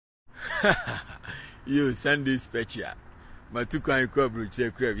You Sunday special. My two kind of crab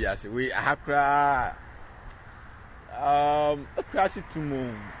check crab. Yes, we cry. Crash it to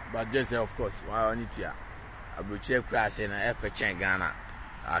moon, but just of course, why on it here? I will check crash in a F chain Ghana.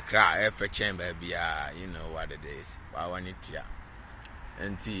 I cry F chain baby. You know what it is. Why on it here?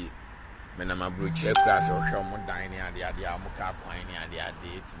 And see, when I'm a blue check crash or show more dining at the idea, I'm a cap whining at the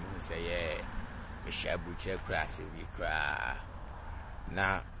idea to me say, yeah, we shall blue check crash we cry.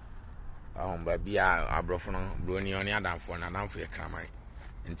 Now, baby, I brought from Brony on the other for an for your cramine.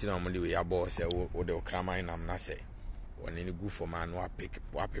 Until normally we are boss, or the cramine, I'm not say. When any good for man, what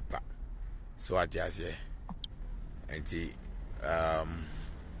paper. So I just say, and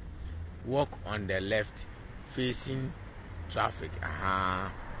walk on the left facing traffic.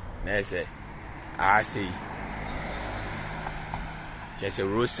 I say, just a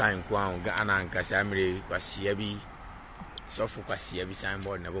road sign, Kwan, Ghana, and Casamri, Quasiabi, Sofu Quasiabi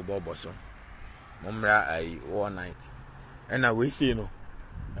signboard, never boboson. Mumra, I all night. And I wish you know,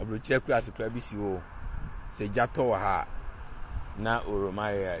 I will check class of Clabisio. Say Jato ha na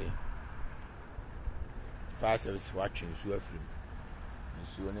Uromaya. Fast service watching Suafrim.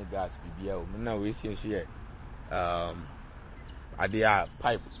 So any gas BBL. Now we see here. Adia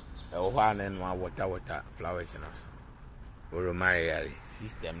pipe. One and one water flowers enough. Uromaya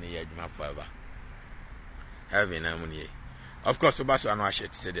system near my father. Having ammonia. Of course, the bus one wash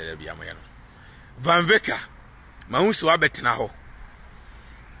it said there be a man. Van Veka. Maunsu abetnaho.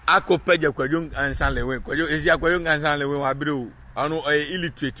 Ako peja kwa jung ansanle we kwa jung ezi kwa jung ansanle we wabiru anu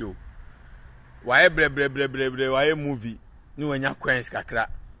illiterate wae bre wae movie ni wanya coins kakra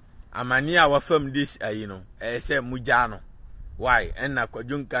amani a wa film this you know say muja no why na kwa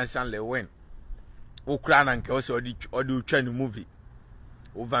jung ansanle when ukra na nke o odi utwa ni movie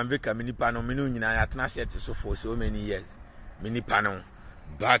o Van Veka mini pano mini nyina ya tena set so for so many years mini pano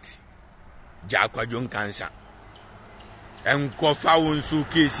but ja kwa jung ansan and kofa wonsu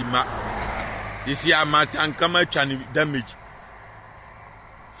case ma this year matan kama chani damage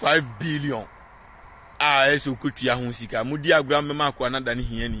 5 billion eso kutua ho sika mudi agura mema kwa nada ne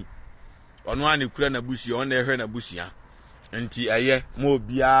hiani ono ane kura na busia ono ehwe na busia nti aye mo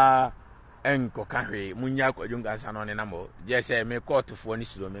bia enkoka hwe munya kwajonga nsa no ne na mo je se me court fo ni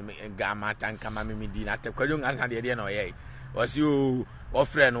suro me ga matan kama me di na te kwajonga nsa de na oye osi o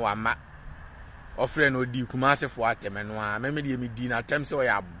friend wa ma offering odi kumase fo atemeno a meme de mi di na tem se o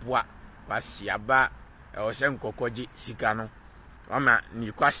ya boa kwasia ba o se nkokoji sika no ama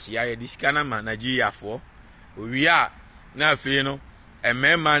ni kwasia ye di sika na ma Nigeria fo owia na afi no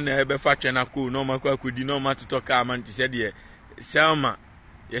emema na ebe fa twena ko no makwa kudi no matotoka ama nti se de selma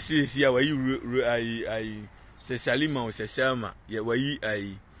yesi ya wayi ai se salima o se selma ye wayi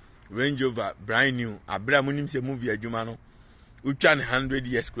ai Range Rover brand new abra munim se movie adwuma no Uchan 100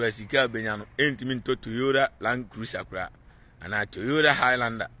 years class ika benyano entiminto Toyota Land Cruiser kra ana Toyota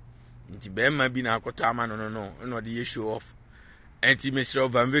Highlander nti bema bi na akoto ama no de show off enti Mr.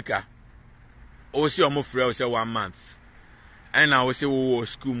 Van Veka o si omo frɛ o se 1 month ana o se wo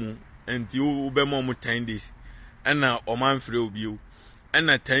school mu enti wo be mo 10 days ana o man frɛ obi o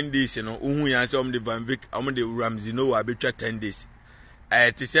ana 10 days no ohu ya se om de Van Veka om de Ramsey no wa betwa 10 days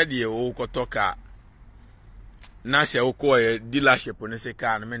ti said ye o kotoka na se wo dealership ne se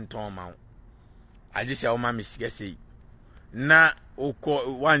car no menton ma wo age se wo ma misike sei na wo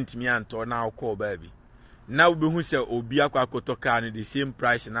want me anto na wo baby na wo behu se obi akwakoto car no the same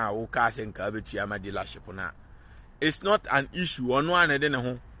price na wo car se nka betua ma dealership na it's not an issue ono an de ne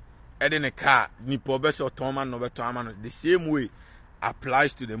ho e de ne car ni po be so ton ma no beton ama no the same way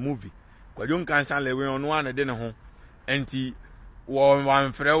applies to the movie kwadun kansan lewe ono an de ne ho enti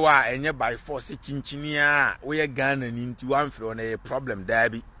one frewa enye by force chinchini a we ye Ghana ni nti one frewa na ye problem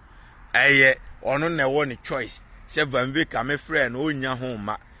dabi eye ono na wo ni choice se Van Veka me friend onya ho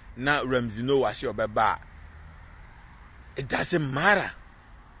ma na Ramsey no wase obeba it doesn't matter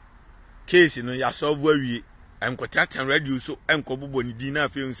case no ya solve awie enkotan radio so enkobobo ni di na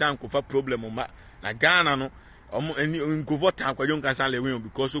afi nsan kofa problem ma na Ghana no omo eni nkofo tan kwadwo nkansan lewe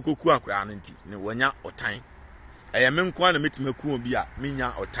because okoku akra no nti ne wonya otan me nko na metime aku obi a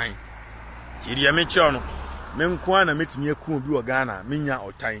menya otan tiri me che no me nko na metime aku obi o Ghana menya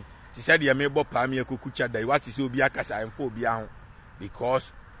otan ti said ye me bo pa me akuku chadai what is obi akasa emfo obi ahụ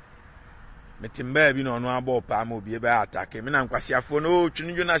because metimba bi no no abo pa ma obi e ba attack me na nkwasiafo no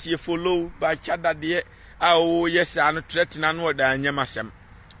twinu Jonas ye follow ba chada de a o yes an threat na no da anya masem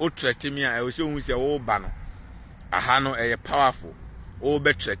o threat me a o se hu se o ba no aha no e powerful o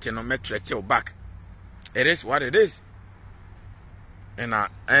be threat no me threat o back. It is what it is. And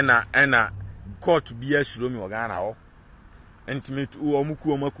court be a Shromi Ghana. intimate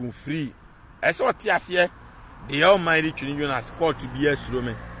omuku omaku free ese otiase the almighty twini Jonas court to be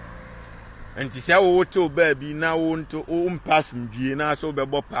asuro enti se wo to ba bi na wo nto o pass mdie na so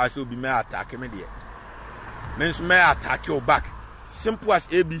bebo pass obi me attack me de men so me attack you back simple as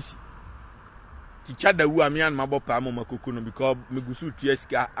ABC teacher da wu amian mabo pa mo makoko no because megusu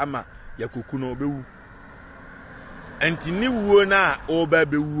tuesika ama yakoko no obewu enti ni wuo na o ba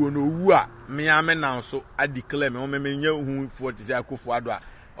be wuo no wu a me ame nan so a declare me o me nya hu 40 Akufo Addo a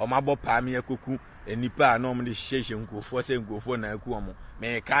o mabo pa me yakoko enipa na o me de hyehye nkofo se nkofo na aku omo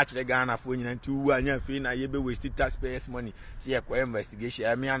me ka kire Ghana fo nyina nti wu anya fi na ye be waste taxpayers money se ye kwa investigation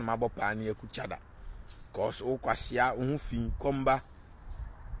ame an mabo pa na yaku chada cause o kwasia hu fi komba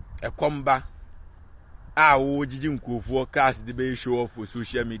ekomba a wo jiji nkofo cast de be show off for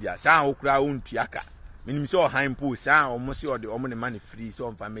social media sa wo kura untuaka minim so han po sa omo se ode omo ne man free so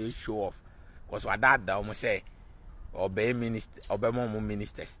on me show off cause wadada omo say obey minister obey mo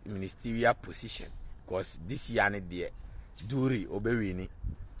ministers ministerial position cause this year ne de duri obewini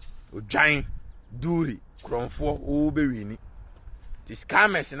odwan duri kronfo obewini the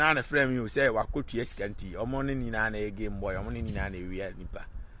scammers na na frame you say wakotu eskanti omo ne nina na game boy omo ne nina na ewia nipa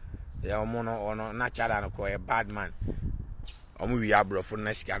ya omo no ono na chada no ko a bad man omo wi abrofo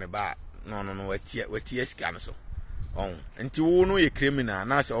na scan ba no watie scan so on enti wo no ye criminal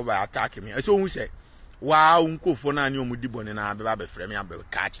na se oba attack me so hu say wa unkofo na ani omo dibone na be ba be frame ya be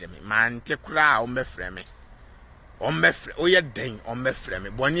ka kire me man te kura o be frame o ye den o be frame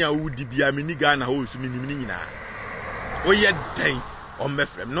boni a wudi bia me ni Ghana ho su me ni nyina o ye den o be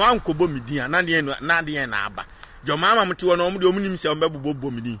frame no ankobo me din na de na aba jo mama mte wo no omo de omo nim se o be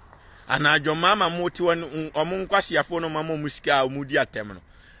bobo me din ana jo mama moti won omo nkwasiafo no mama musika omudi atem no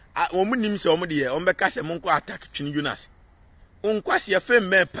omo nim se omo de ye omo be ka se monko attack twini Jonas nkwasiafe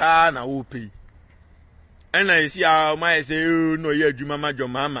me pa na wo pei ena isi a ma ese no ye adwuma ma jo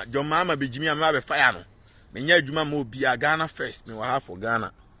mama begimi ama be fire no menya adwuma ma obi a Ghana first me wa ha for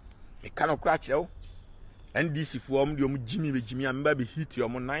Ghana me kana kra kire wo NDC fo omo de omo jimi begimi ama be hit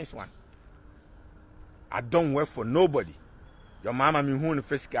omo nice one. I don't work for nobody. Your mama me who the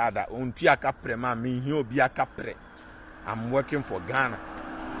first kada on tia kapre ma me hi obi akapre. I'm working for Ghana.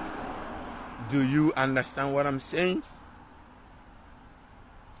 Do you understand what I'm saying?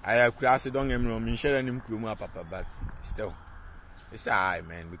 I have crossed don't get me wrong, me share any Nkrumah papa, but still it's alright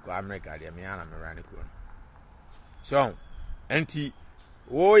man because America there me and I'm around so enti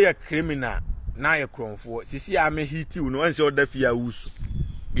wo ye criminal na ye kronfo sisi a me hit you no answer oda fia wusu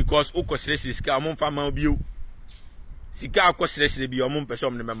because ukosresre ska mo mfa ma obi sika akosresre bi omo mpese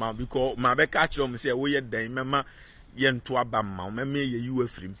ne mema because ma be ka kire omo say wo ye dan mema ye nto aba ma o mema ye yu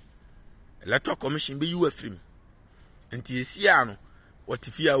afrim electoral commission be yu afrim enti esi ano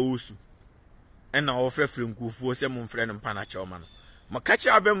watifia wusu ena wo frefre nkufuo se mo mfre ne mpa na chaoma no maka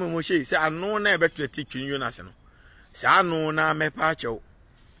kire abem mo shey say ano na e betreti twin Jonas no sa ano na me pa chew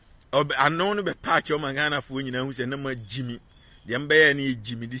ob ano no be pa chew ma Ghana fo nyina hu se na ma jimi de mbe na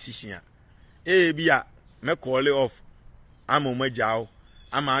jimi decision a bia me call it off ama ma jaw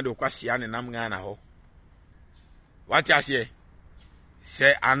ama do kwasia ne nam Ghana ho what you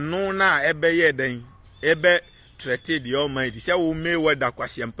say ano na ebe ye den ebe treaty the almighty say wo me weda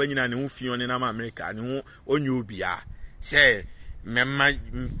kwasia mpanyina ne hu fio ne nam America ne hu onye obia say memma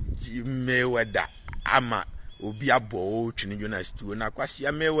me weda ama obi abo twini Jonas tu na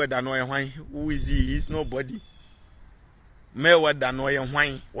kwasia me weda no ye hwan who is he is nobody me weda no ye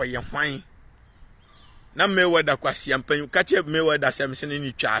hwan wo ye hwan na me weda kwasia mpanyu kache me weda semsene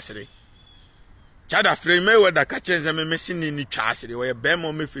ni twasere chada frame me weda kache nzeme mesini ni twasere wo ye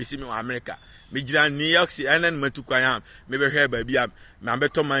bemo me fesi me America me gira New York City anan matukwan me be hwe ba bia me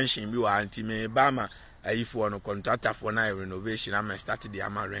abeto mansion bi wa anti me ba ma ayifo no contractor for na renovation am start the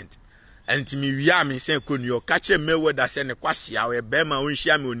am rent anti me wia me say ko New York kache me weda se ne kwasia wo ye bema won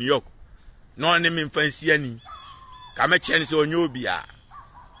hia me New York no ne me mfansi ani ka me chen se onye obia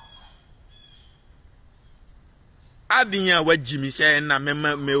adinya wajimi se na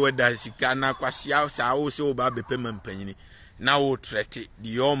me weda sika na kwasia sa wo se wo ba bepe mampanyini na wo trete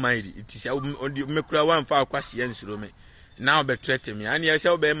the almighty it is me kura wan fa kwasia nsuro me na wo be trete me ani se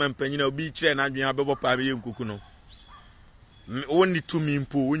wo be mampanyini obi kire na adwen abebo pa me yenkuku no woni tumi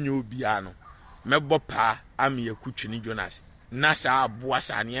mpo wonye obia no mebo pa am yakutwini Jonas na sa aboa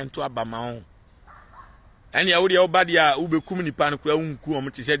sa ne ento abama ho ani awodi obade a ubekum nipa no kura unku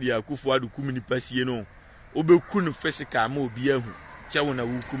om te se dia Akufo Addo kum nipa sie no obeku no physical ma obi ahu che wona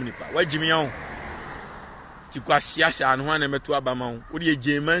wukum nipa wajimi ho ti kwasia sha no na meto abama ho wodi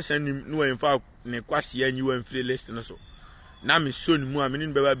ejeman san no emfa ne kwasia nyi wan free list no so na me so ni mu a me ni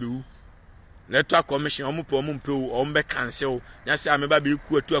beba bewu electoral commission omu pe ombe cancel nya say ameba be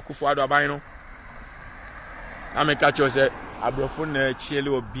ku atu Akufo Addo aban no na me ka cho say abrofo na chiele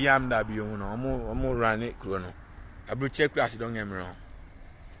obiam da bi hu no omu run kro no abro check class don get me wrong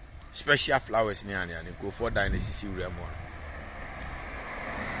special flowers ni ani go for dynasty remo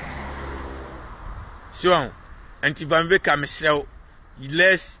so anti van veka mesrel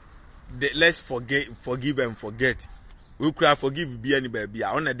let's forgive and forget. We could forgive be any baby.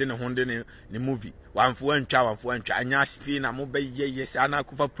 I only didn't hold in the movie. One for one child, and yes, feel I'm obey yes, and I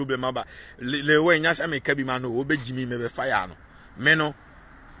could have problem about the way yes, I make a man who obey Jimmy maybe fire. Meno,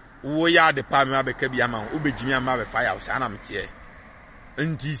 we are the palm of a cabiaman, obey Jimmy and my fire, and I'm here.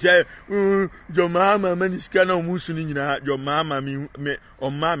 And he said, your mamma, man is cannot musunin, your mamma, me,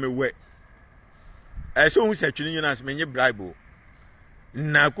 or mamma, way. As soon as you as many bribe.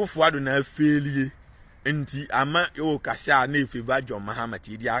 Na Akufo Addo na failure. Enti ama yo kasa na favor John Mahama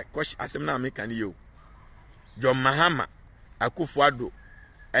ti dia kosh asem na make kan yo John Mahama Akufo Addo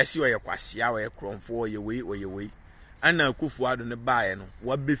esi oye kwasia oye kronfo oye we ana Akufo Addo ne baaye no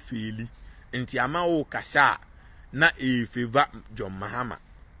wa be feli enti ama wo kasa na favor John Mahama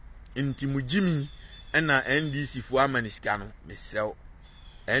enti mujimi na NDC fu amaniska no mesrew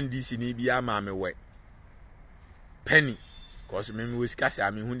NDC ni bia ma me we penny cause me we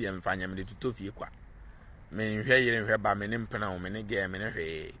skasa me hu de mfanya me de tutofie kwa me hwe yire hwe ba me ne mpena wo me ne ge me ne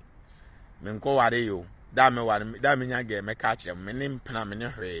hwe me nko ware yo da me nya ge me ka kire me ne mpena me ne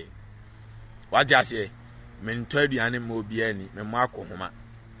hwe wajase me nto aduane ma obi ani me mo akohoma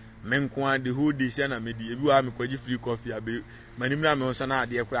me nko ade hu di se na me di ebi wa me kwaji free coffee abe manimra me so na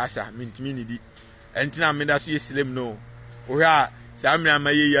ade kura asa me ntimi ni di entina me da so yeslim no wo hwa samra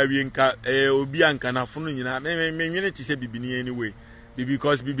ma ye ya wi nka obi anka na funu nyina me nwene ti se bibini anyway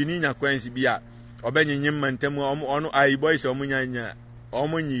because bibini nya kwansi bia obenyenyem mantem onu ai boys omunyanya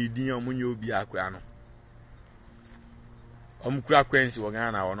omunyi din omunyi obi akura no omkura kwansi wo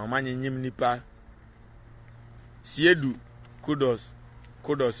Ghana wo no manyenyem nipa siedu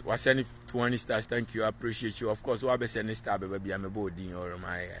kudos wasani 20 stars. Thank you, I appreciate you. Of course, we send star baby am bo din or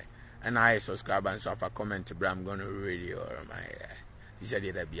my and I subscribe and so if I comment bra I'm gonna radio or my he said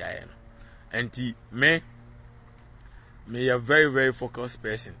it be I and me a very very focused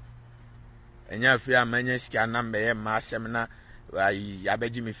person. And ya fear manya sika number e ma semina ya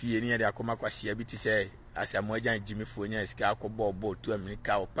beji me fie ni de akoma kwase bi ti say asamoja jimi fo nya sika akobọ ball to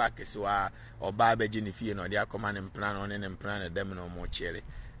America o park so oba beji ni fie no de akoma ne mplan no ne mplan dem no mo chere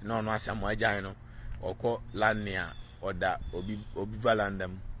no asamoja no okọ lania oda obi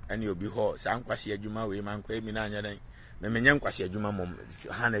valandam and you be ho san kwase adwuma we man kwa emi na anya dan me menye kwase adwuma mom.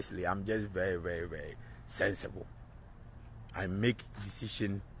 Honestly, I'm just very very very sensible. I make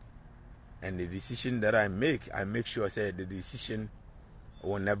decision, and the decision that I make sure say the decision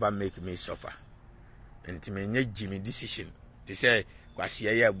will never make me suffer. And to me Jimmy decision to say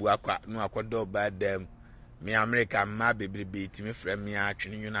kwase ya bu akwa no akodo bad them me America ma baby to me friend me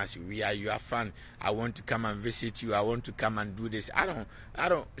actually you know we are you are fan. I want to come and visit you. I want to come and do this. I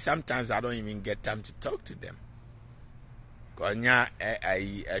don't sometimes I don't even get time to talk to them. Konya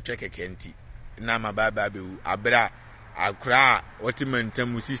I check a kenti na ma baba be abra akra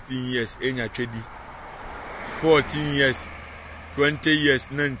otimantem 16 years enya twedi 14 years 20 years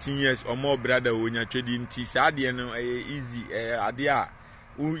 19 years or more brother onya twedi nti sade no easy ade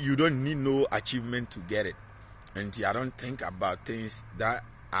you don't need no achievement to get it. And I don't think about things that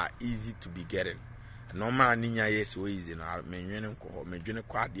are easy to be getting. Normal ninya yes so easy no me dwene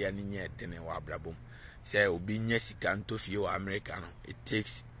kwa de ninya dene wa brabom. Say obi nya sika ntofie wa America no, it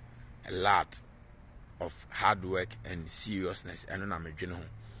takes a lot of hard work and seriousness and na me dwene ho.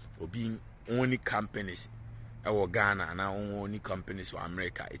 Obi only companies e Ghana na only companies wa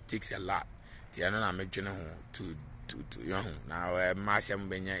America, it takes a lot. Ti na me dwene ho to you know na masem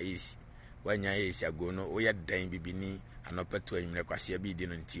benya is when ya is ya go no oya dan bibini anopeto anyimre kwase bi di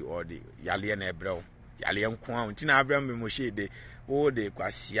no nti all the yale na ebrɛ yale nko a nti na abram me mo shede o de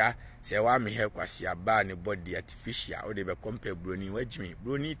kwase se wa me he kwase ba ne body artificial o de be compare broni wagimi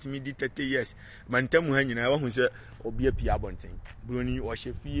broni timi di 30 years mantamu ha nyina wa hu se obi apia bonten broni o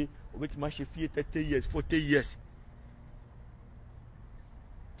hwefie obetima hwefie 30 years 40 years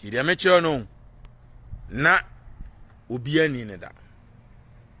ti de me che no na obi ani ne da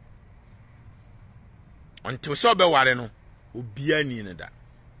until so be ware no obi ani ne da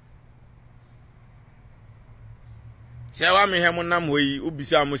se wa me hem nam we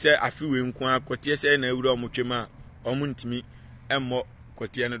obisa mo se afiwe nko akote se na awura mo twema omuntimi emmo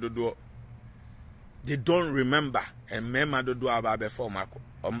kote ne dodo. They don't remember and mema dodo aba be form akọ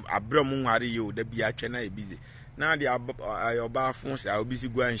abram nware ye o da bia twa na e busy na de ayoba fon se obisi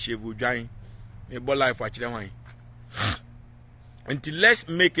gwa nhye bu dwan me bo life achire wan until let's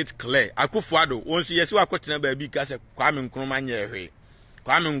make it clear. Akufo Addo once yesi wakotena ba bi ka se Kwame Nkrumah nye hwe.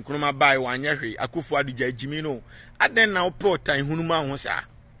 Kwame Nkrumah bai wanye hwe. Akufo Addo jajimi no. Aden na opo tan hunuma ho sa.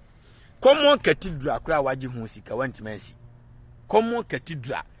 Common cathedral akra waji ho sika wantimansi. Common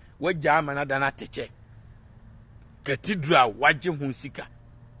cathedral waja amana dana teche. Cathedral waji ho sika.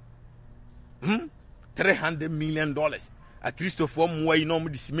 $300 million. A Christopher Mwai no mu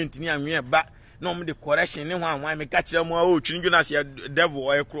di cement ni anwe ba. No me the correction ni wan me catch them o twin na se devil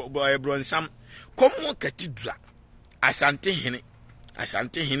or bronsam common cathedral asante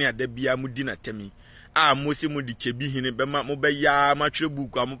hene ada bia mudi na tami a mosi mudi chebi hene be ma mo be ya ma twere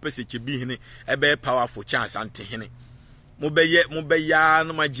buku a mo pese chebi hene e be powerful chance asante hene mo be ya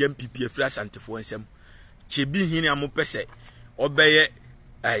no ma GMPP afra asante fo nsem chebi hene a mo pese obeye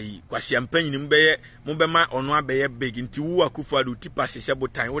ai kwasi ampanyi mbeye mobema ono abeye big nti wu Akufo Addo tipa sese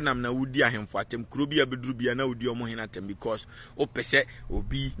botan wonam na wudi ahemfo atem kuro bia beduru bia na wudi omo hena atem because o pese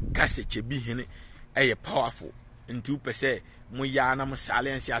obi kase chebi hene eye powerful nti u pese mo ya na mo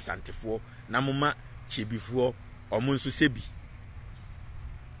silence asantefo na mo ma chebifo omo nso sebi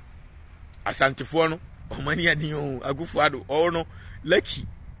asantefo no omani adin o Akufo Addo o no lucky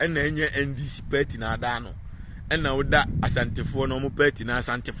na enye NDC party na ada no ena oda asantefo no mo party na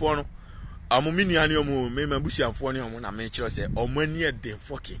asantefo no amu minuane omo me mabusianfo ne omo na me kire se omani eden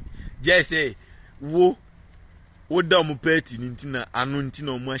fucking je say wo oda omo party ni ntina anu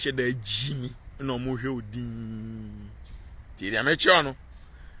ntina omo ahye da jimi na omo hwe odin ti ya me kire no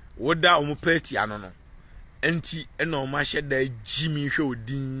woda omo party anu no enti na omo ahye da jimi hwe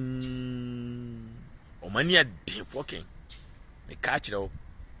odin omani eden fucking me ka kire o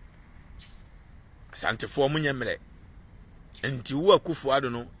asantefo mu nyemre enti wo Akufo Addo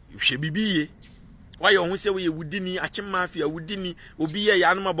no hwe bibiye waye ho se we wudini achema afia wudini obi ye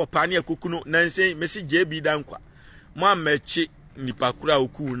ya no mabopa ne akukuno nansen mesi jebi dankwa mo amachi nipa kura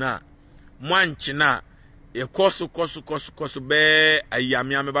oku na mo anche na e koso be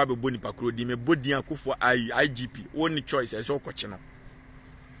ayame ame ba bebo nipa kura di me bodin Akufo IGP woni choice e so koche no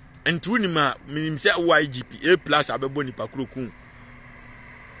enti woni ma minim se wo IGP A+ abebo nipa kura oku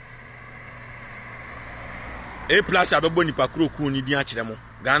A+ abebo nipa kura oku ni din akire mo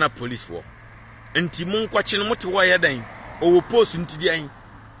Ghana police for enti mon kwache no mote wo yedan o post nti di an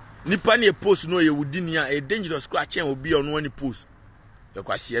nipa na e post no ye wudini a e dangerous scratch en obi ono ani post e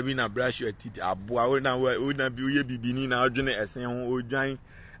kwase abi na brush your teeth aboa we na bi oye bibini na odwene esen ho odwan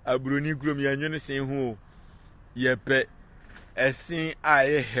abroni krom ya nwene sen ho ye pe esen a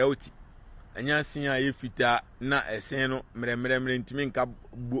e healthy anya sen a e fita na esen no mremremre ntimi nka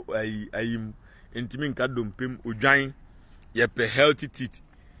ayim ntimi nka dompem odwan ye pe healthy teeth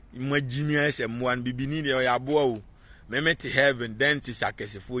imagine ese mwan bibini de ya boa o memete heaven dentist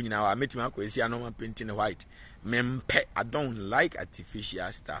akesefo nyina wa metima akwesi anoma painting white mempe I don't like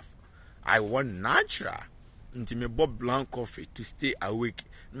artificial stuff I want natural ntimi bob blanc coffee to stay awake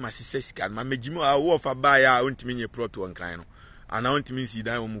ma sise scan ma megimo a wo fa ba ya ntimi nye prot won kran no ana ntimi si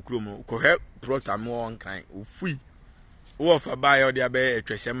dan wo krom ko he prot am won kran ofui wo fa ba ya de abe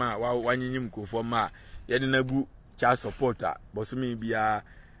etwesema wanynyim kofo ma ye de nagu cha supporter bosumi bia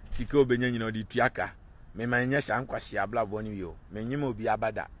sika obenya nyina odi tuaka me manya sa nkwase ablabo ni yo menyim obi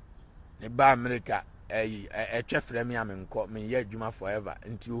abada ne ba America etwefre me amenko me ye adwuma forever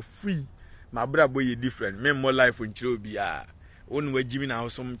nti ofui ma brabo ye different me more life nchire obi a wonu wagimi na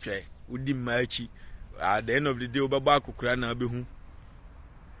hosom twe udi maachi at the end of the day obaba akukura na abehu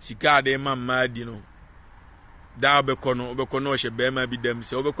sika de mamma di no da obekono hye bema bi dem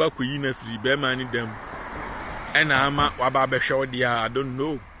se obekwa koyi na firi bema ni dem ena ama waba behwe dia I don't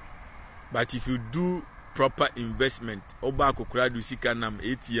know. But if you do proper investment, oba akukura du sika nam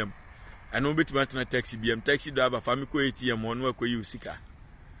ATM. And no bit na taxi BM taxi driver fami ko ATM won we ko yu sika.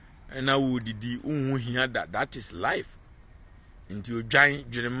 And na wo didi unhu hia that is life. Nti odwan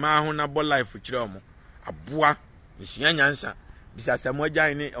dwema ho na bo life kire omo. Aboa esua nyansa. Bisa samo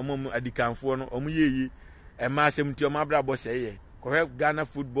agyan ne omo adikanfo no omo yeye. E ma asem ti omo abrabo seye. Ko Ghana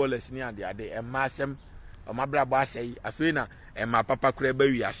footballers ni ade e ma asem omo abrabo aseye. Afei na e ma papa kura ba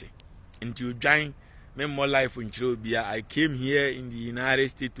wiase. Into odwan me more life in Chirobia. I came here in the United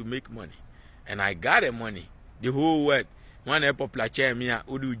States to make money. And I got the money. The whole world. One popular chair me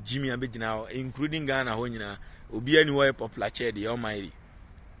udu Jimmy abegina including Ghana honina. Obi anywhere popular chair the Almighty.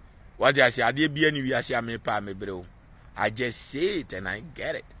 What I say, I did be any we say me pa me bro. I just say it and I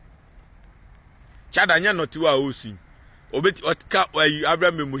get it. Chadanya not to our osin. Obet what cap where you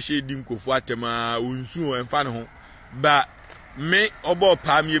Abraham Moshe Dinko for Atema unsu and fan home. But me obo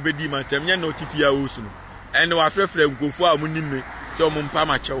pa me ebedi mantem nya notifia osu no ene wa frefre nkofo a munim me so mo mpa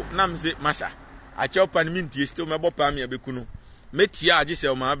ma chew na mze masa ache opa ni mintie still mebo pa me abeku no metia age se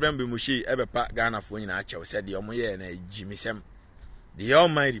o ma Abraham be moshi ebepa Ghana fo nyina ache se de omo ye na jimisem the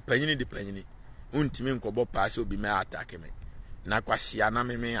almighty panyini untimi nkobo pa se obi me attack me na kwasia na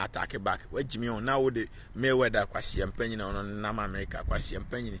me attack back wajimi on na wo de me weather kwasia panyini on na America kwasia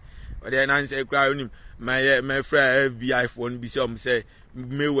panyini ode na nse kra onim my friend FBI phone bi se om se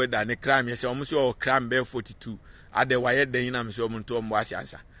me weather ne crime ye se om se o crime be 42 ade waye den na me se om nto mbo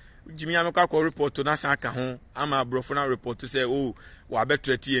asiansa jimi amekwa ko report na san ka ho ama brofo na report say oh wa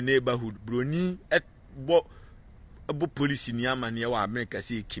betreti a neighborhood broni bo police ni ama ne wa America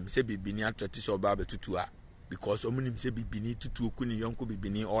say kim say bibini atweti so ba betutu a because omunim say bibini tutu oku ni yonko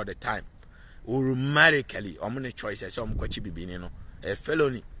bibini all the time automatically omune choice say omkwachi bibini no a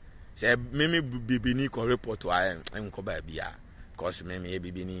felony say meme bibini ko report wa enko ba bia because meme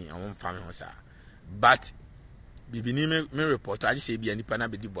bibini on family ho sa but bibini me report I say bia nipa na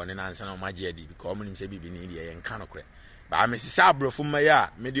be di bone na ansa na omaje di because omunim say bibini di e nka no kre ba me sisa abrofo ma ya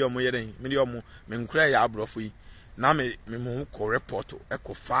me di omo yeren me di omo me nkra ya abrofo yi na me mo ko report e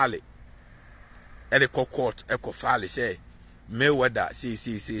ko file e de ko court e ko file say me weda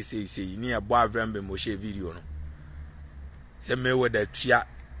say ni abo Abraham be mo share video no say me weda tua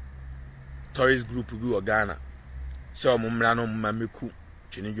tourist group bi o Ghana so mo mra no ma meku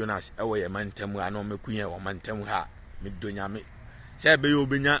Twini Jonas e wo ye mantam a no meku ye wo mantam ha me donya me say be yo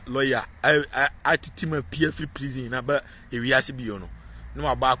benya lawyer atitima pia free prison na ba ewiase bi yo no no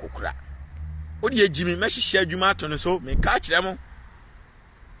aba akokura odi ejimi me hihye adwuma ato no so me ka kire mo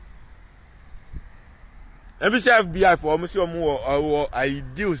ebisa FBI for mo se o mo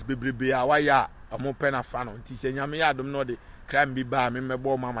ideals bebrebe a waya amo pena fa no nti se nyame ya adom no de crime bi ba me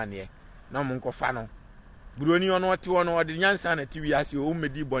mebo mama ne na mo nko fa no buroni ono ote ono ode nyansa na TV ase o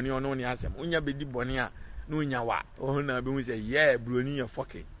medi boni ono ne asem onya bedi boni a na onya wa o na be hu se yeah buroni ya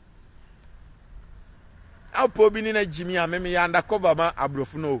foke apo bi ni na jimi a me ya undercover ma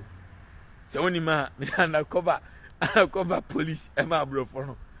abrofo no se oni ma me undercover police e ma abrofo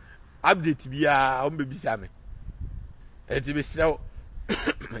no update bia on be bisa me eti be sraw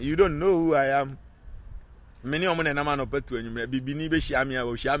you don't know who I am many omo na ma no patu anyumre bibini be hia me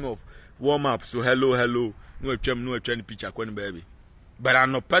of warm up so hello no atwam picture kwani baby but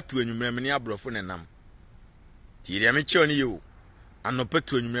anopatu anyumre me ni abrofo ne nam ti ria me che oni you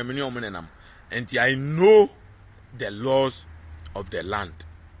anopatu anyumre me ni omo ne nam and I know the laws of the land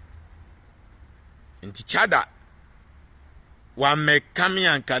nti chada wa me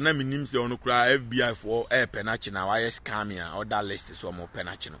kamia nka na minim se onu kura FBI for penachi na wa yes kamia order list so mo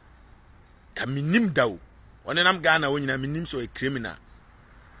penachi no ka minim dawo one nam Ghana wonyina minim so a criminal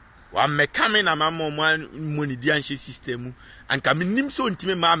wa me kamia na mama mo money di anhye system anka minim so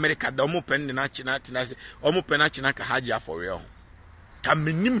ntime ma America da mo pen na chi na tinase omo penachi na ka haja for real ka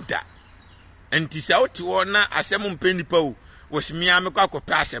minim da enti se oti wona asem mpenipa o wosimia me kwa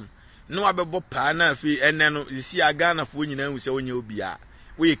kopa asem no abebo pa na afi ene no isi Ghana fo nyina hu se onye obia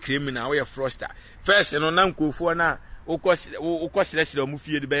we criminal we froster first no na nkofo na ukosire mu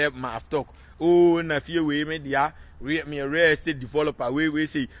fie de be ma aftok o na fie we me dia me real estate developer we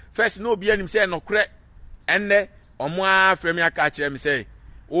say first no obia nim say no kre enne omo afrem ya ka kire me say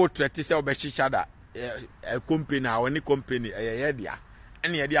o trete say obechichada company a woni company ye dia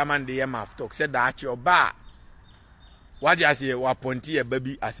ene ye dia man de ye ma aftok say da achi oba waje ase wa ponti e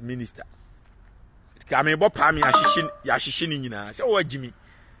baby as minister ka me bo pa me ahihye ni nyina se wo agimi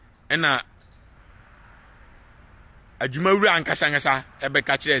ena adwuma wura ankasa ebe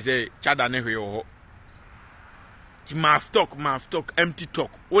ka kire se chada ne hwe ho ti maf talk empty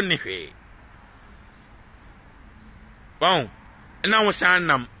talk oni hwe bon ena wo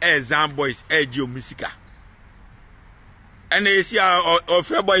sanam exam boys eji o musika ena esi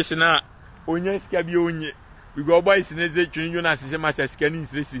ofre boys na onye sika bi onye we go boys in the Twini Jonas say master scanning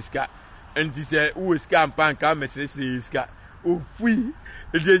riska and this who scam pan come riska o free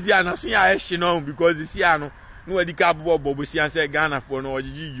it is ya na so ya ehye no because this ya no edi ka bobo bosia say Ghana for no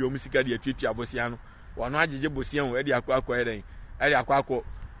ogigi yo musika de atwetwa bosia no wono agege bosia wo edi akwa eden edi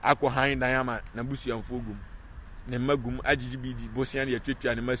akwa han dan ama na busia mfogum ne magum agigi bi di bosia de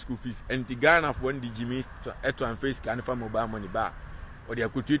atwetwa ne ma school fees and Ghana for ndi jimi eto an face kan fa mobile money ba odi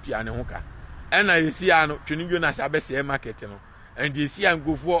akotwetwa ne hoka ena yesi ano Twini Jonas abese market no and yesi an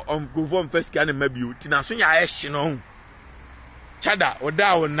go for first can mabiu tina so ya ehye no chada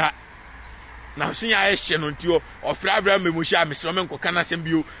oda ona na so ya ehye no ntio ofra Abraham memoshi amesro men kokana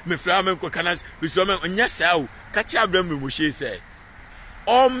sembio mefra men kokana mesro men onya sao kachi Abraham memoshi se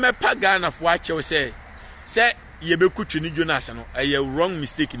o mepa Ghana fo achew se yebeku Twini Jonas no eye wrong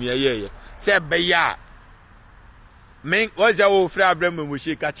mistake ni eye se be ya men was ya ofra Abraham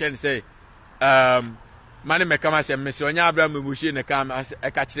memoshi kachi se mane mekama se mese onya Abraham Moshe ne ka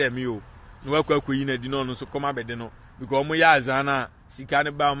eka kire me o no akwa yi na di no so koma bede no because omo ya azana sika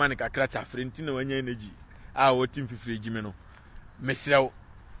ne ba o mane kakra tafre nti na wanya energy a wo tim fifire gime no mesrew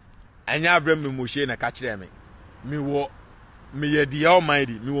anya Abraham Moshe ne ka kire me wo me ye the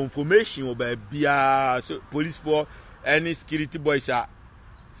almighty me wo information o ba bia so police for any security boys are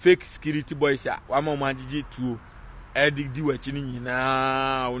fake security boys are wa ma magigi tuo di wachi ni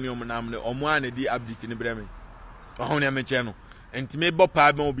nyina oni omunam ne omo an di update ni breme ohun ya meche no entime bo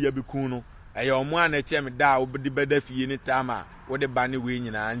pa ba obi abekun no eye omo an eche me da obdi beda fie ni tama wo de ba ne we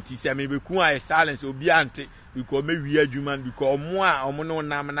nyina nti se me bekun aye silence obi ante because me wi adwuma because omo a omo no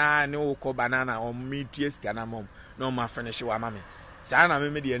nam na ne wo ko banana omo me tue sika na mom no ma finish wa mame sa na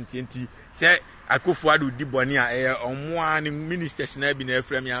me de enti se Akufo Addo di boni a eye omo an ministers na bi na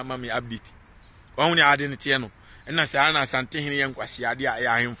efrem ya mame update ohun ya ade ne tie no na sa na sante hene ye nkwase ade a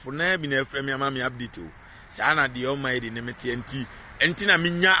ya ahemfo na bi na efrem ya mame update o sa na de almighty ne mete enti na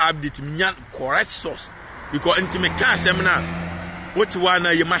minya update minya correct source because enti me ka asem na what one na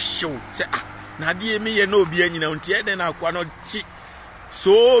ye ma hyew say na de me ye na obi anyina enti e de na akwa no ti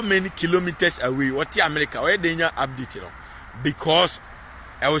so many kilometers away what America where de nya update no because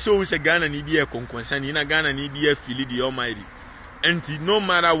I was so say Ghana ni bi e konkonsan ni na Ghana ni bi e feel the almighty enti no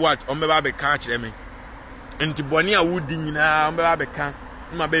matter what on be ba be ka kire me enti boni a wudi nyina on be ba be ka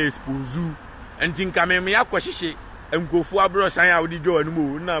ma be expose enti nka me yakohyehe enkofu abro san ya wudi dwo anu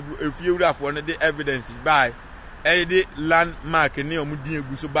mo na efie wurafo no de evidence by de landmark ni omudin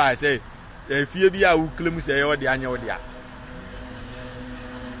egu so by say efie bi a wo claim say yo de anya wo de a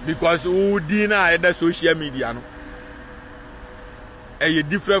because wudi na e social media no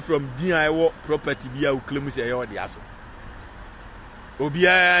different from DIY property bi a wo claim say yo de aso obi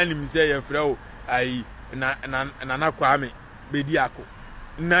a ni mi say ye frɛ ai na Kwame bedi ako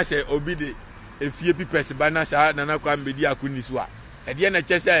na say obi de efie pipes ba na sa na Kwame bedi ako ni so a e de na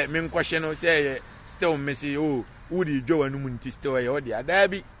che say me nkohye no say still me say oh wudi dwo anu mu nti still ye odi ada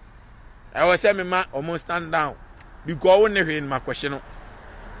bi I was say me ma omo stand down because won ne hwe ma kwahye no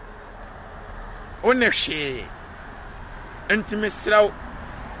on ne hwe enti me sraw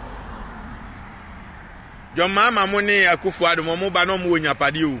jo mama mo ne Akufo Addo mo ba no mo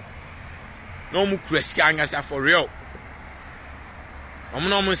wonyapade o no mu kreska angasa for real omo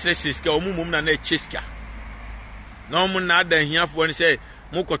no mo sreska omo mum na cheska no mo na da hiafo ni say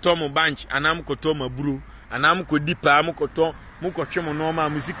mo koto mo banch anam koto maburu anam ko dipa mo koto mo kotwe mo no ma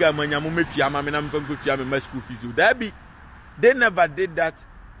musika manya mo metua ma me na mfa nkotua me school fees that be they never did that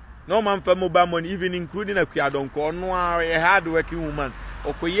no man for mobile money even including Akuadonko no a hard working woman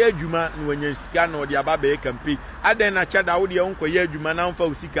okoye adwuma no wanya sika no de aba be campaign aden na chada wo de onkoye adwuma na mfa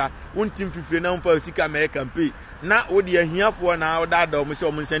usika wontim fifire na mfa usika me campaign na wo de ahiafo na wo da do mo se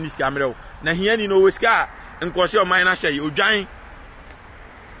o mo nsani sika mrew na hia ni no wo sika nkose o man na sey odwan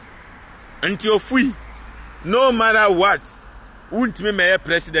anti ofui no matter what wontimi me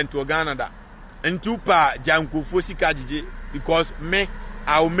president of Ghana da ntupa jankofo sika jije because me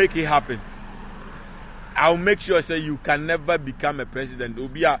I'll make it happen. I'll make sure say you can never become a president.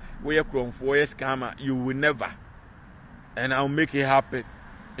 Obia we krom 4 years scammer, you will never. And I'll make it happen.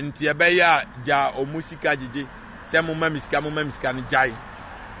 Nti ebeya ja omusika jiji. Se mo mamiska no jai.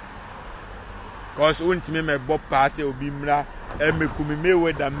 Cause untimi me bob pass obi mra emekumi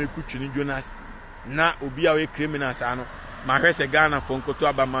mewe da mekutwini Jonas. Na obia we criminals ano. Ma hwese Ghana fo nkoto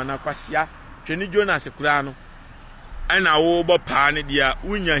abama na kwasia. Twini Jonas kura no. Ana wo bo pa ne dia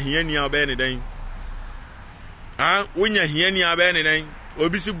unya hiani abe ne dan unya hiani abe ne dan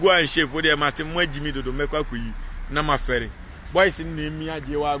obi si gua chef de matem mo agimi dodo mekwa koyi na mafere boys ni mia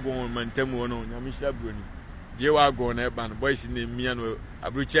je wa gon mantem wono nyame hia broni je wa gon na eba no boys ni mia no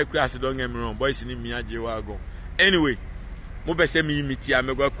abruche class don emron boys ni mia je wa gon anyway mo be se mi imiti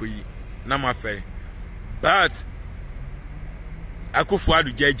amegwa koyi na mafere but Akufo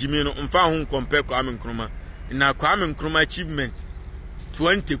Addo jajimi no mfa ho compare Kwame Nkrumah na Kwame Nkrumah achievement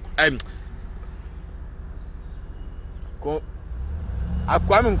 20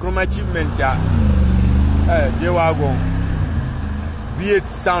 Kwame Nkrumah achievement ya je wagon V8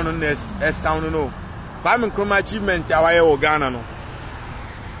 sound no sound no Kwame Nkrumah achievement ya waye wo Ghana no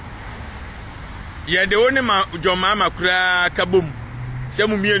ye de woni ma joma makura kabom se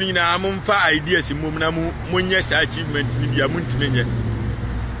mu mienu nyina amumfa ideas mum na munye sa achievement ni bia muntimenye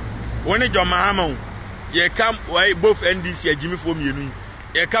woni joma Mahama ye kam why both NDC agimi for mienu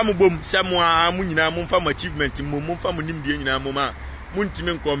ye kam bom se mo amu nyina mumfa achievement mumfa munim die nyina muma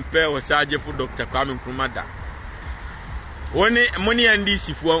muntime compare o saje for Dr. Kwame Nkrumah da woni muni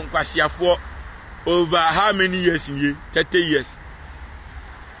NDC for nkwasiafo over how many years in ye 30 years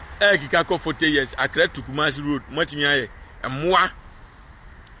kika ko 40 years akra to Kumasi road motimi aye emmoa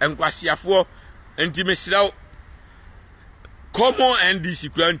enkwasiafo enti mesiraw common NDC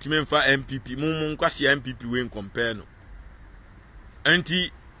kura ntime mfa MPP mum nkwase MPP we compare no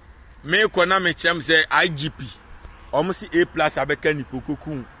enti me kona me chem say IGP omusi A+ abeka ni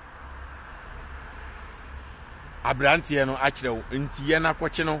pokoku abrantie no akyerew enti ye na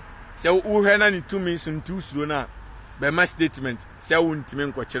kwakye no se wo hwe na ni tumi suntu suro na be ma statement se wo ntime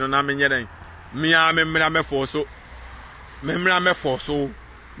nkwakye no na menye dan mia memra mefoso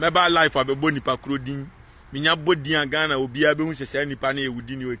me ba life abebo nipa kro din minya bodin agana obi a be hu sese nipa na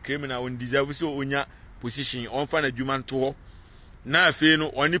ewudi ni we criminal on deserve so onya position on fa na dwuma nto ho na afi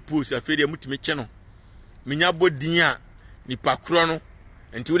no oni post afi de mutime che no minya bodin a nipa kro no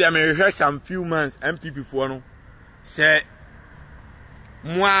enti wo de me hwehwe some few months MPP for no se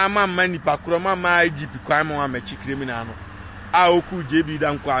moa mama nipa kro mama IGP kwan mo amachi criminal no a oku JB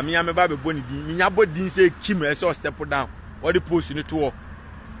dan kwa me ba be boni din minya bodin se kim e so step down what the post ni to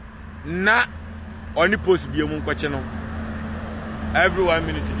na only post be mun kwache no every 1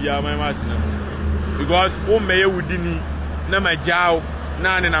 minute be my mass na because o meye wudini na majao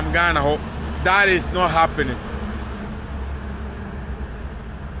na ne nam Ghana ho that is not happening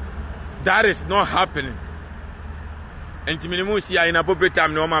enti minimu si ai na appropriate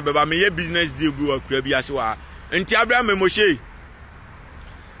time no ma beba me business deal bi wakura bi ase wa enti Abraham Memoshe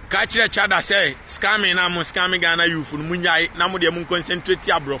ka kire chada say scamming na mo scamming Ghana youth no munyai na mo de mun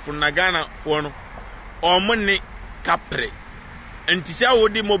concentrate abrofo na Ghana for no omne kapre enti say wo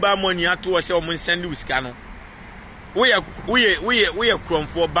di mobile money ato say omon send wiska no we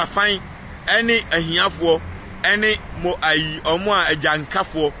kromfo ba fine any ahiafo any mo ayi omo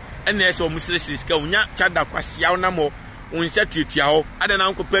ajankafo ene ese omo sirisiska unya chada kwasia na mo unse tutua ho ade na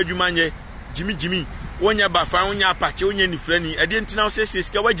nkopa adwuma nye jimi wonya ba fine wonya apache wonya nifrani ade ntina wo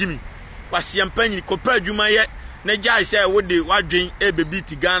sirisiska wajimi kwasia mpanyi kopa adwuma ye na jai say wo de wadwen ebebi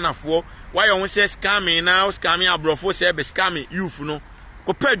ti Ghana fo why you say scamming now scamming abrofo say be scamming youth no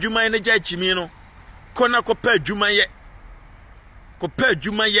kopa adwuma na jai chimi no kona kopa adwuma ye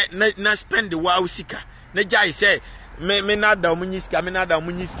na spend the wow sika na jai say me na da munyi sika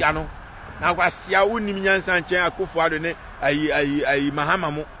no na kwasia wonim nyansa nchen Akufo Addo ne ayi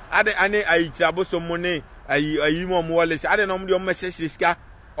Mahama mo ade ane ayi Kirabosom mo ne ayi mo wole se ade no mo de o message sika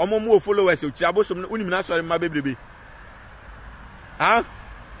o mo followers o Kirabosom wonim na sori ma bebrebe ha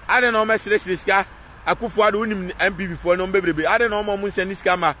ade no message sika Akufo Addo wonim MPP for no bebrebe ade no mo send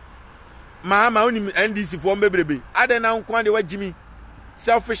sika ma Mahama wonim NDC for bebrebe ade na nko de wajimi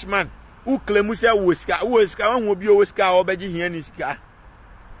selfish man who claim say wo sika won obi o sika obeji hia ni sika.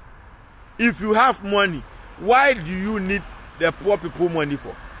 If you have money, why do you need the poor people money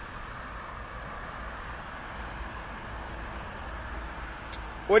for?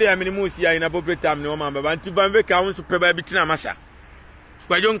 Odi amini si ya ina appropriate time no man baba nti vanve ka won so peba bi tina masa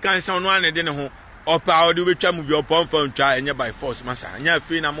kwajon kansa no ane de ne ho opa odi betwa movie opa mfa ntwa enye by force masa nya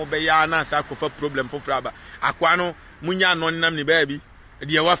afi na mo be ya na asa kofa problem fofra aba akwa no munya no nam ni ba bi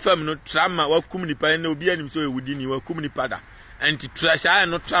de wa fam no trauma wa kum ni pa na obi anim so ewudi ni wa kum ni pada anti trasha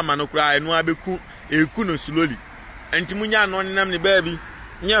no trauma no kura eno abeku eku no slowly anti munya no nam ni ba bi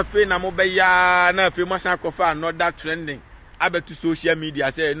nya afi na mo be ya na afi masa kofa another trending abetu social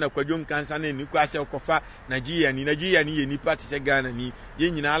media say na kwajon kansa na ni kwa say kofa Nigeria ni ye nipa te say Ghana ni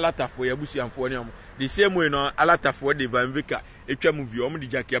ye nyina alatafo ya busuamfo ne omo the same way no alatafo de vanvika etwa movie omo di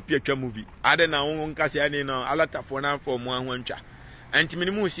jake apia etwa movie ade na won nkase ani no alatafo na afọ mo ahụ ntwa anti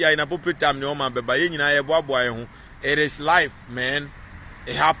minimu si ai na appropriate time ne omo beba ye nyina ye boaboa ye ho it is life man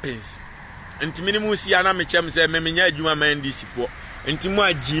it happens anti minimu si ana me chem say memenya adwuma man NDC fo anti mu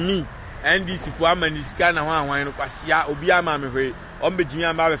ajimi NDC fo amaniska na ho ahwan no kwasia obi ama me hwe ombejimi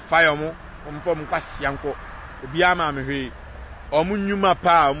ama be fire mo omfo kwasia nko obi ama me hwe omunyuma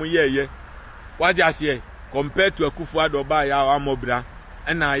pa omu yeye waje ase compared to Akufo Addo ba ya amobra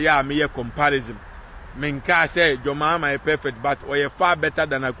na ya me ye comparison menka say joma ama perfect but oye far better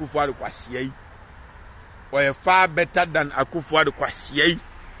than Akufo Addo kwasia yi oye far better than Akufo Addo kwasia yi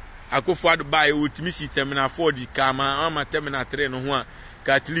Akufo Addo ba ye ultimate system na 4 di kama ama terminal 3 no ho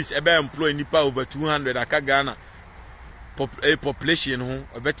at least ebe employ nipa over 200 aka Ghana population ho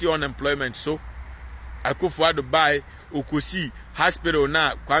obeti unemployment so Akufo Addo buy okosi hospital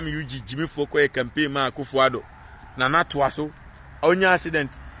na Kwame Jimmy Foko e campaign ma Akufo Addo na natwa so onya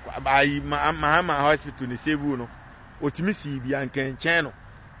accident by Mahama hospital ni sevu no otimi si bia nkenchen no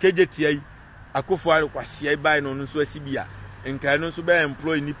kejetia Akufo Addo kwasia buy no so asibia nkan no so be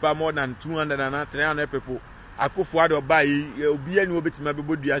employ nipa more than 200 and 300 people Akufo Addo buy obi ani obetima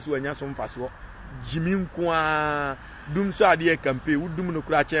bebodua so anya so mfaso Jimmy nko a dum so ade campaign wudum no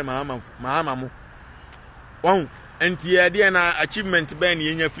kura che Mahama mo won enti ye de na achievement ben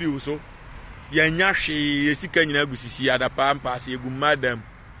ye nya free so ye nya hwe yesika nyina gusisi ada pampa se egu madam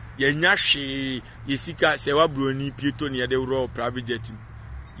ye nya hwe yesika se wabroni pieto ne de raw private jet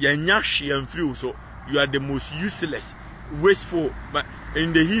ye nya hwe am free so you are the most useless wasteful but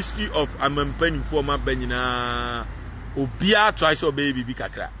in the history of amampani former benyina obia try so baby bi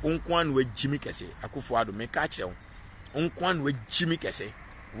kakra onkwan we Jimmy kese Akufo Addo me ka kire onkwan we Jimmy kese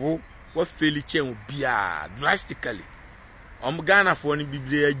wo fail chen obia drastically Ghana for ni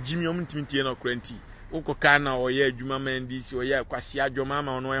biblia Jimmy omntimtie no kranti ukoka na oye adwuma man dis oye kwasi adwuma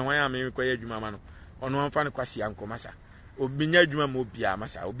ma ono ehwan am ko ye adwuma ma no ono amfa ne kwasi anko masa obinya adwuma ma obia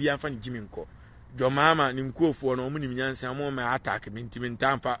masa obia amfa ne Jimmy nko dwoma ni nkuofo no omni nyansa mo ma attack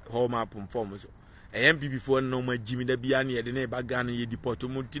mintimintamfa home up form so MPP for no ma Jimmy da bia na ye de na ba Ghana ye deport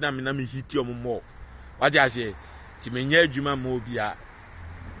mo tina me na me hiti omo waja se ti menya adwuma ma obia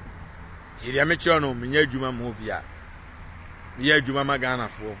ti ya me che no menya adwuma ma obia ye adwuma ma Ghana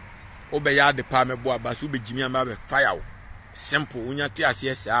fo obe ya de pa me bo abaso be Jimmy amba be fire simple unya ti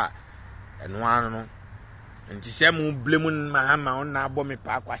ase sa eno anu no nti se mu blame Mahama on na abo me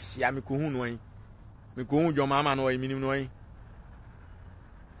pa kwasia me ko hu no yin me ko hu jo mama no minim no yin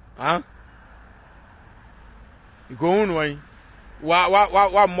ha go hu no yin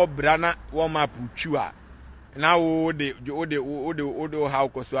wa mo brana wo ma pu twa na wo de how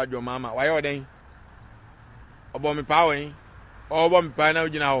ko so ajo mama wa yo den obo me pa wen obo me pa na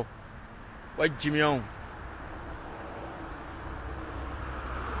ugina ho wa Jimmy on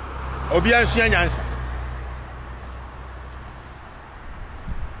obi ansu anyansa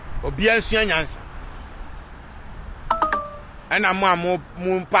obia nsu anyansa ana mo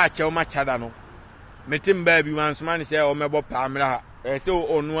mpa ache o machada no metim ba bi wansoma ne se o mebo pa amra se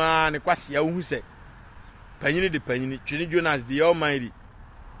onu a ne kwase a hu se panyini de panyini twini Jonas the Almighty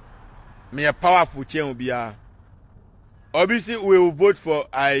me a powerful chen obia obisi we will vote for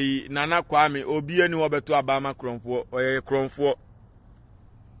Nana Kwame obia ni obeto abama kronfo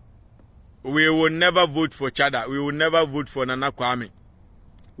we will never vote for Chada, we will never vote for Nana Kwame.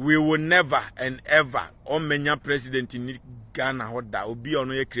 We will never and ever menya president in Ghana hoda obi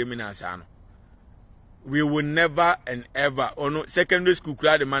ono ye criminals ano. We will never and ever ono secondary school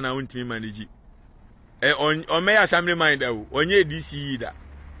crowd the man untimi manage. On me assembly mind onye DC da.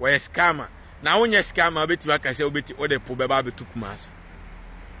 We scammer. Na onye scammer beti aka se obeti ode po beba betu Kumasi.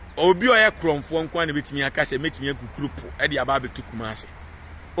 Obi oye kromfo nkwa ne betimi aka se metimi akukrupo e de aba betu Kumasi.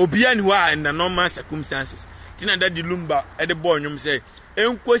 Obi ani wa in the normal circumstances. Tina da di lumba e de boy nyum say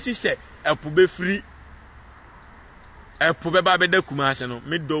enkosi se epo be free epo be ba be da Kumasi no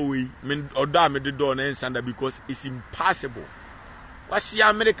me do we me odo a me de do na ensanda because it's impossible. Wasi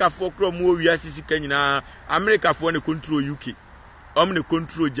America for kro mo wi asisi kanyina America for ne control UK ne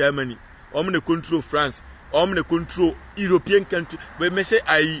control Germany ne control France ne control European country we me say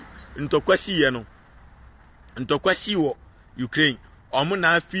I ntokwasi ye no ntokwasi wo Ukraine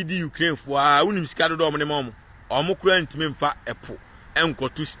na feed Ukraine for unim sika do ne mom kura ntime mfa epo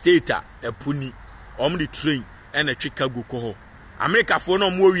enkoto state a epo ni the train and a Chicago ko ho America for no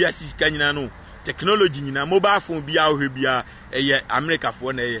mo wi asisi kanyina no technology nyina mobile phone bia ohwe bia eye America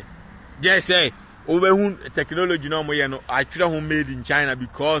for na eye just say overhu technology no mo ye no atwere ho made in China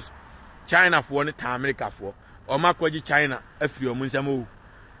because China for ne ta America for makoji China afiri o nsam o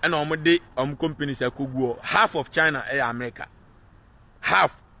na de companies akoguo half of China eye America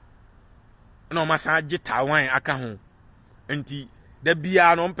half no masaje Taiwan aka ho enti da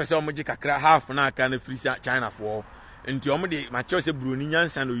bia no mpese o moje kakra half na aka na free China for enti de macho se broni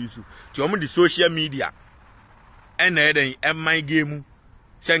nyansa no yusu ti de social media ena eden emman game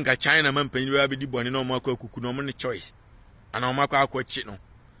senga China man panyi ba di bone no mako akuku no ne choice ana mako akwachi no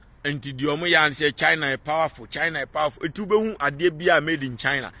enti di ya say China is powerful etu be hu ade bia made in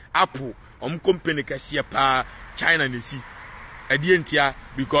China Apple company kase pa China nesi ade entia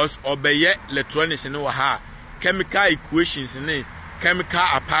because obeye electronics ne wa ha chemical equations ne chemical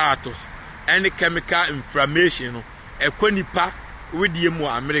apparatus any chemical information no ekwanipa wedi mu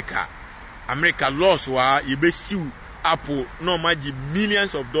America loss wa yebesiu Apple no maji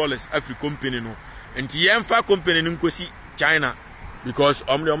millions of dollars every company no enti yemfa company nkosi China because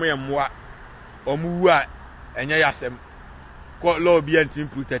yamwa omuwa enya yasem ko law be anti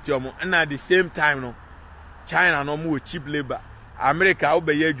protect and at the same time no China no more cheap labor America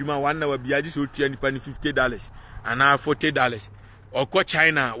obeye adwuma 1 hour bia just otua nipa ni $50 and $40 or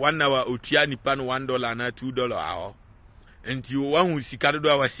China 1 hour otua nipa no $1 and $2 hour enti wahu sika do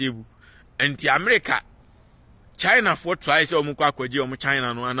awa save enti America China for try say omukwa akwaje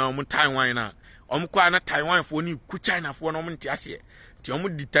China no na Taiwan na kwa na Taiwan for ni ku China for no mti ase ti omu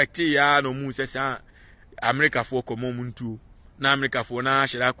detect ya no mu sesa America for komo muntu na America for na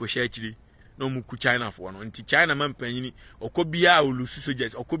hira ko shachiri no mu ku China for no nti China man panyini okobia olusu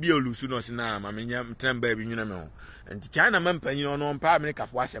soldiers okobia olusu no se na mamenya mtramba bi nwuna me ho nti China man panyini no mpa America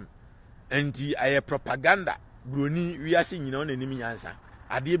for asem nti aye propaganda broni wiase nyina on anim nyansa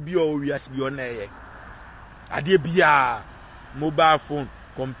ade bia o wiase bi on na ye ade bia mobile phone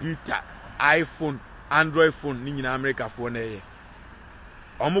computer iPhone Android phone ni nyina America for na ye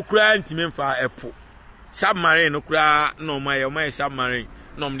omukura ntime mfa Apple submarine no kura no my submarine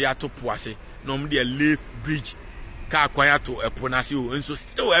no mde atopo ase no mde leaf bridge ka kwaya to Apple na se o so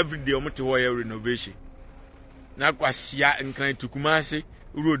still every day omote ho renovation na kwasia nkran tukumase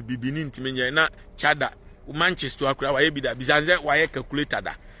road bibini ntime nya na chada Manchester akura waye bi da bizanze waye calculator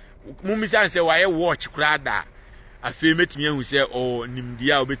da mumisa nse waye watch kura da afi metimi ehu se o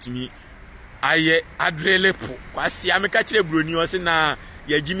nimdia obetimi aye adrelepo kwasi ameka kire broni o se na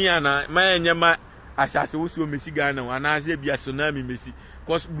yagimi ana ma nyema asase wosu o mesi Ghana ana se bia tsunami mesi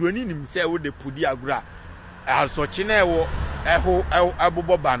cause broni nim se wo de pudi agura asochi na ewo eho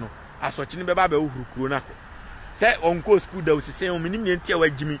aboboba no asochi ne beba be ohurukuro na ko se onko school da osise o minim ne ntia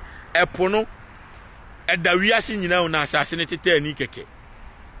wagimi epo no eda wiase nyina na asase ne tete ani keke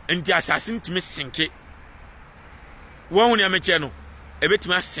nti asase ntimi sinke won ne ameche no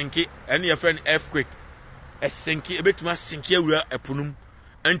ebetimi asinke ene ye friend earthquake esinke ebetimi asinke awura eponum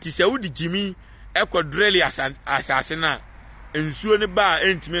nti se wudi jimi ekodreli asase na ensuo ne ba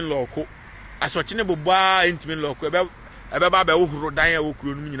entimi loko asoche ne bobaa entimi loko ebe ba be wohuro dan ya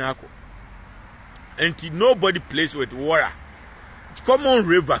wokuro num nyina akọ nti nobody plays with water. Common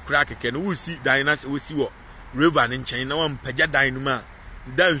river crack can we see dinas we see what river in China one paja dynama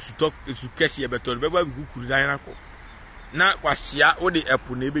dance to talk to Cassia better beba who could dynako. Na kwasia o de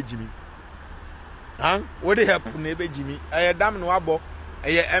epo na ebe jimi. O de epo na ebe jimi. Aye dam no abo.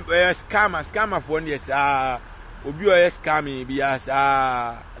 Aye scammer for yes obi o scammy bi as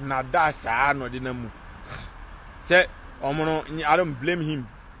na da sa no de na mu. Say omo no I don't blame him.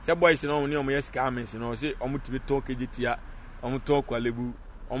 Say boys no oni omo yes scammers no say omo to be talk ejitia omuto kwalebu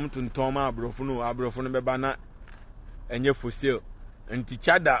omuto ntoma abrofo no beba na enye for sale nti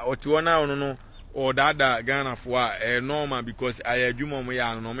chada otiwona ono no o dada Ghana for normal because ayadwuma omo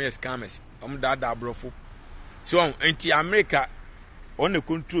ya no omo scammers omo dada abrofo so nti America on the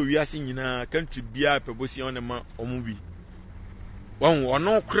control wiase nyina country bia pebosi on ma omo bi won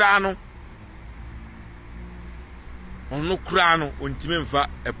ono kra no ontime mfa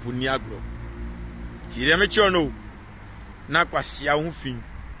eponi agro ti re me chono na kwasia ho fin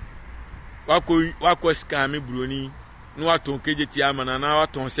wako scam broni no waton kejeti amana na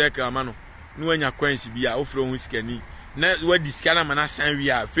waton seka amano no anya coins bia ofro ho skani na wadi skana mana san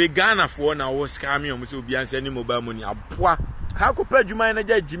wi fe Ghana for na wo scam yo so bia nsa ni mobile money aboa ha ko padwuma na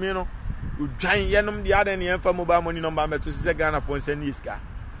ja jimi no udwan yenom de adan ne emfa mobile money number meto se Ghana for nsa ni ska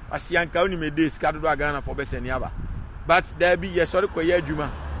asianka oni me de ska do Ghana for besani aba but there be yes sorry ko ye adwuma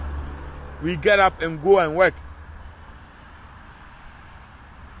we get up and go and work.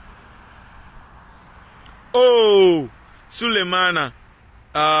 Oh, Suleimana,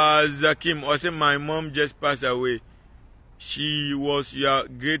 Zakim, I said my mom just passed away. She was your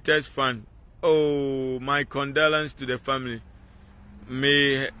greatest fan. Oh, my condolences to the family.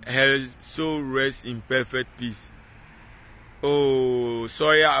 May her soul rest in perfect peace. Oh,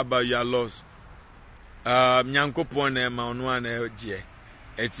 sorry about your loss. Nyanko pone ma onwa na eje.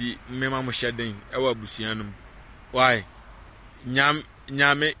 Eti mema mo shedin ewa busianum. Why?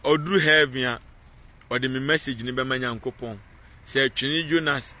 Nyame odru heaven or the message ni bema nyankopon say twini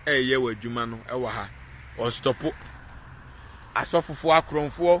Jonas eye wadwuma no e wa ha or stop asofofo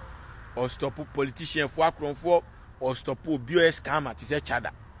akronfo or stop politician fo akronfo or stop obi o scammer ti say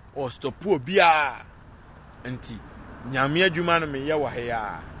chada or stop obi a enti nyame adwuma no me ye wa ha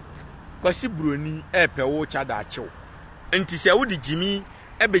ya kwasi broni e pe wo chada achew enti say wo di jimi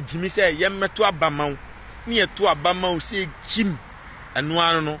e be jimi say ye meto abamaw ni eto abamaw say kim anu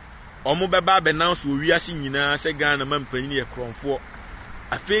anu no omo beba be now so wiase nyina se Ghana mampanyi ye kronfo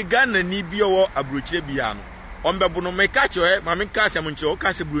afi Ghana ni bi owo abrochire bia no ombebo no meka che ma menka asem nche o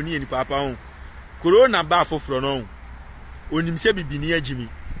ka se broni ni papa ho corona ba foforo no onim se bibini agimi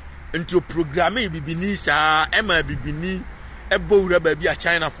nti o programme bibini sa e ma bibini e bowura ba bi a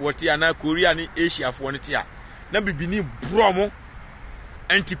China fo te ana Korea ni Asia fo ne te a na bibini bromo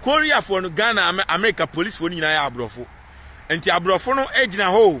nti Korea fo no Ghana America police fo nyina ya abrofo nti abrofo no ejina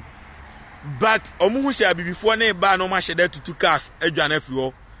ho but omuhu se abibifo na ba no ma hyeda tutu cars adwane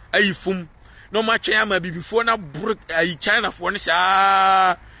afiwo ayifum no ma twen ama bibifo na ayi China fo ne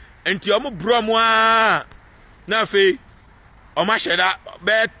sa enti omo bro mo a na fe omo sheda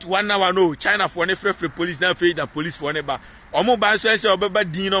bet 1 hour no China for ne free police na fe da police for ne ba omo ba so say obeba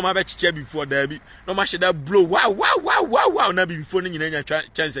din no ma be chiche before da bi no ma sheda blow wow na before ni nyina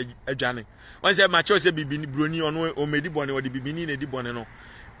chance adwane one say ma cho say bibini broni ono o medi bone o de bibini na di bone no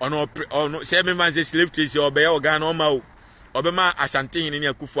ono say me man say slave trade obe ya Ghana o ma o obe ma Asante hin ni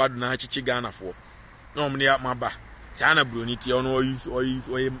Akufo Addo na chichi Ghana fo no mo ne ma ba say na broni ti ono o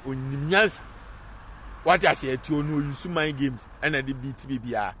nyans what I say to no use my games and the beat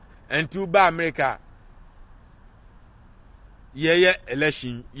bibia and to ba America yeah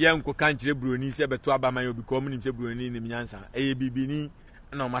election nko kanchire broni se beto aba man obi ko munim se broni ni nyansa bibini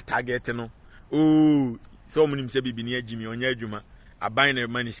na ma target no oh so munim se bibini agimi onya adwuma aban na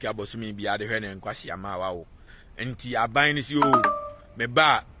mani sika boso me bia de hwe na nkwasi ama wa wo enti aban ni si o me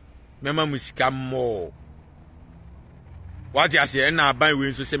ba mema musika mo what I say na aban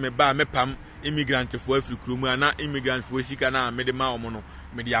we so se me ba me pam immigrant for Afrikrumu ana immigrant for sika na me de ma omo no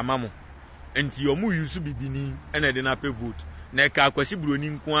me de ama mo enti omu yusu bibini ena de na pe vote na ka akwasi broni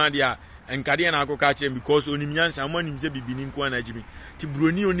nko ade a enkade na akoka che because onimnyansa amanim se bibini nko na jimi ti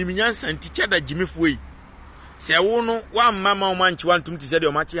broni onimnyansa nti cheda jimi foi se wo no wa mama o manchi wantum ti se de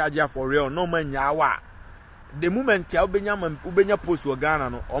o machi agia for real no manya wa the moment ya ubenya post wo Ghana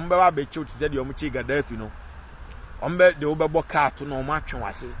no ombe wa be chiw ti se de o machi Gaddafi no ombe de obebo cat no o ma twen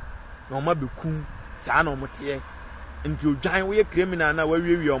wase na o ma be kum sa na o mote nti odwan wo ye criminal na wa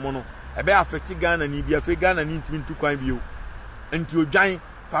wiewie o mo no ebe affect Ghana ni bia fe Ghana ni ntimi ntu kwan bio nti odwan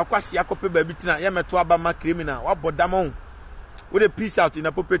fa kwase akope ba bitina ye meto aba ma criminal wa bodamon we the peace out in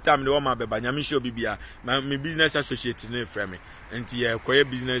appropriate time the woman beba nyame show bibia my business associate ne frame nti ye koye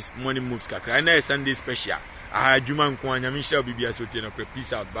business money moves kakra na Sunday special adwuma nko nyame show bibia so tie na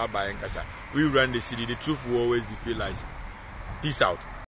peace out bye bye nkasa we run the city the truth will always defeat lies peace out.